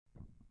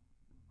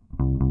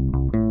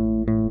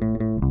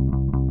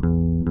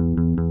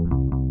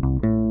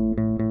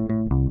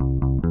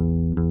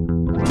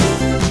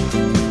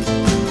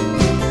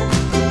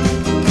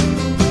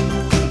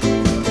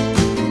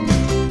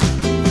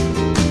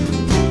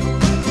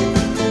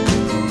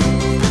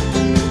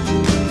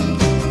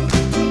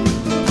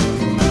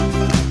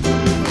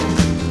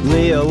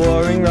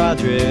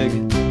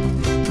Rodrigue,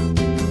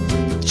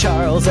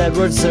 Charles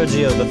Edward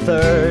Sergio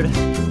III.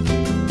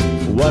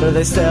 What are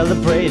they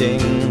celebrating?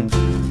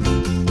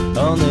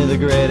 Only the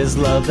greatest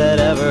love that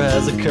ever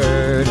has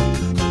occurred.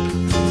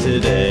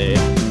 Today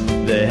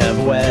they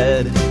have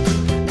wed,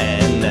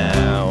 and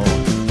now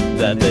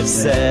that they've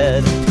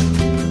said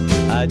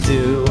I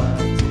do,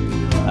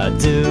 I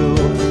do,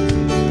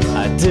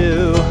 I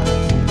do,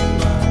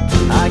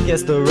 I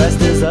guess the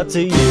rest is up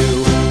to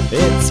you.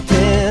 It's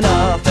been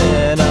off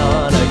and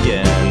on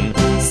again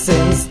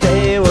since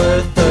they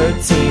were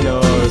 13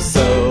 or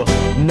so.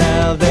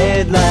 Now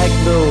they'd like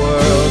the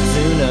world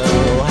to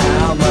know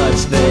how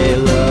much they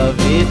love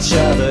each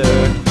other.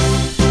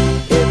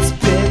 It's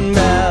been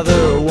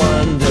rather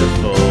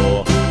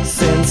wonderful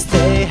since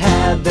they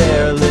had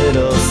their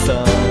little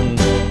son,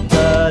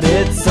 but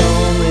it's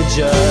only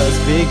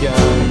just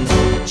begun.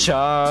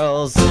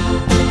 Charles,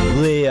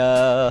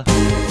 Leah,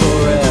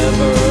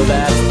 forever,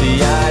 that's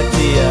the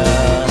idea.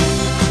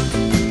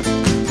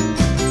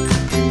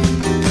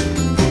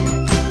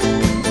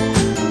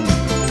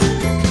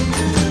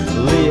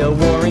 Leah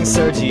warring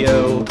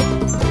Sergio,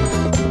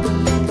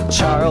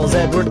 Charles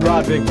Edward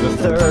Rodrigue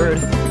III.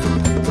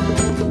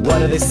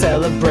 What are they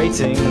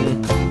celebrating?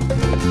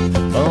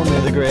 Only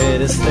the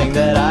greatest thing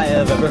that I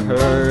have ever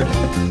heard.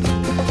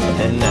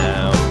 And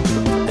now,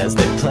 as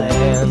they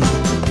planned,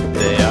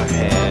 they are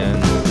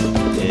hand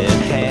in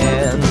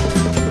hand.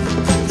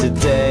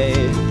 Today,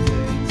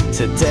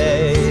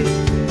 today,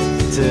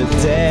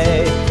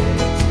 today,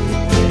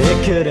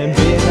 it couldn't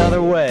be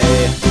another way.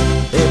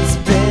 It's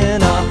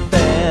been off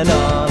and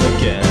on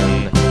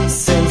again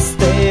since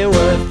they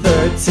were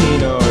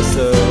 13 or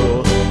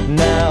so.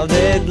 Now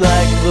they'd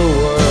like the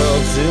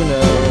world to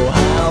know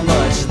how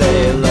much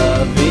they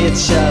love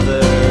each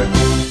other.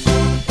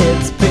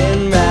 It's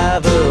been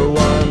rather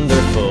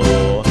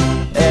wonderful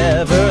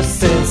ever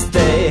since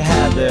they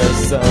had their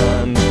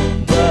son,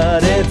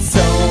 but it's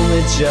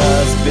only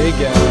just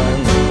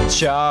begun.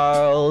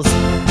 Charles,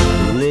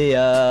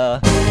 Leah,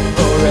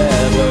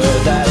 forever,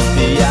 that's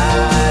the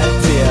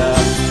idea.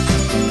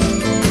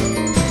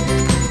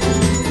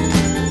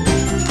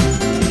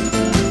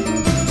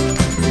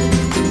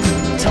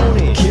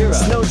 Tony, Kira,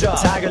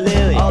 Snowdrop, Tiger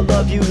Lily, all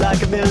love you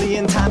like a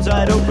million times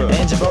right over.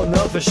 And you both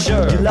know for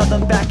sure you love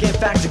them back. In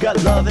fact, you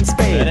got love in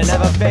spades, and it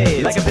never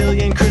fades like a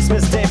billion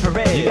Christmas Day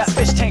parades. You got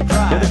fish tank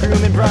pride, you're the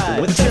groom and bride,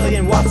 with a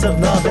trillion watts of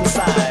love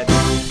inside.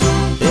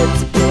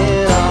 It's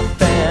been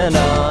off and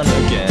on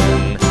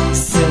again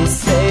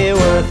since they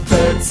were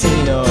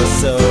 13 or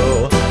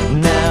so.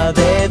 Now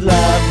they'd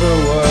love the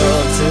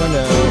world to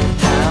know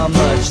how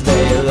much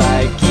they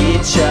like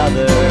each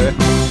other.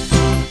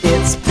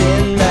 It's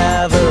been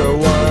rather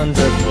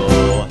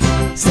wonderful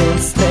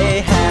since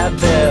they had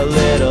their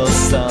little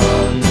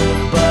son,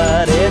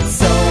 but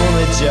it's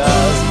only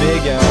just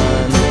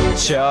begun.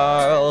 Charles